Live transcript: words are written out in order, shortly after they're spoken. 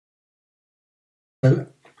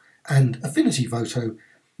and Affinity Photo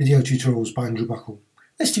video tutorials by Andrew Buckle.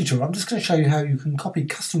 This tutorial I'm just going to show you how you can copy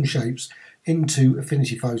custom shapes into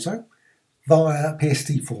Affinity Photo via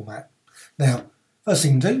PSD format. Now, first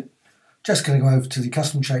thing to do, just going to go over to the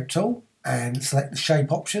custom shape tool and select the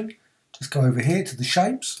shape option. Just go over here to the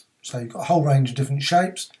shapes. So you've got a whole range of different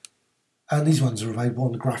shapes, and these ones are available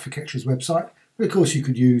on the Graphic Extras website, but of course you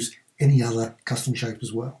could use any other custom shape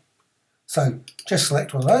as well. So just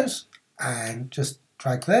select one of those and just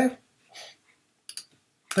drag there.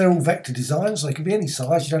 They're all vector designs, so they can be any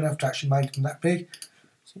size. You don't have to actually make them that big.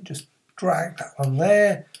 So just drag that one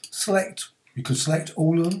there, select, you could select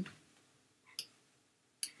all of them,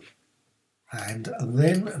 and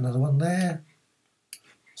then another one there.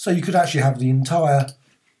 So you could actually have the entire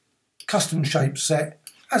custom shape set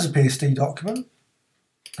as a PSD document.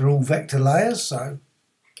 They're all vector layers, so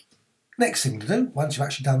next thing to do, once you've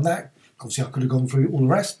actually done that, obviously I could have gone through all the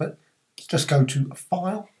rest, but just go to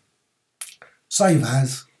File, Save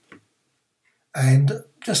As, and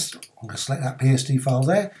just, I'm going to select that PSD file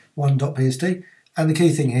there, 1.psd, and the key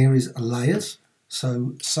thing here is layers,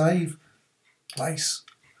 so save, place.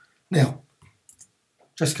 Now,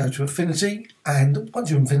 just go to Affinity, and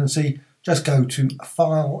once you're in Affinity, just go to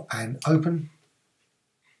File and Open,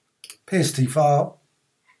 PSD file,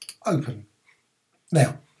 Open.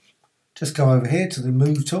 Now, just go over here to the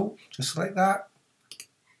Move tool, just select that,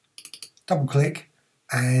 double click,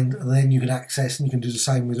 and then you can access, and you can do the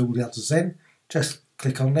same with all the others then. Just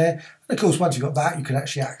click on there, and of course once you've got that you can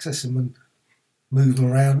actually access them and move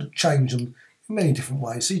them around, change them in many different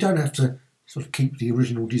ways, so you don't have to sort of keep the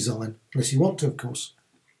original design unless you want to, of course.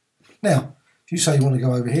 Now if you say you want to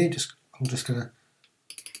go over here, I'm just going to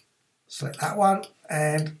select that one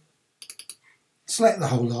and select the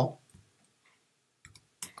whole lot,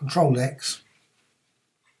 Control X,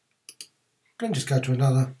 then just go to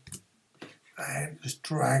another and just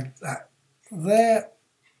drag that there,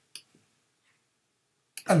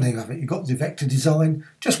 and there you have it. You've got the vector design,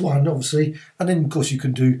 just one obviously, and then of course you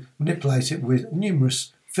can manipulate it with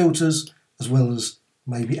numerous filters, as well as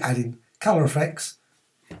maybe adding colour effects,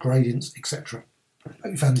 gradients, etc.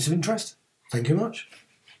 Hope you found this of interest. Thank you very much.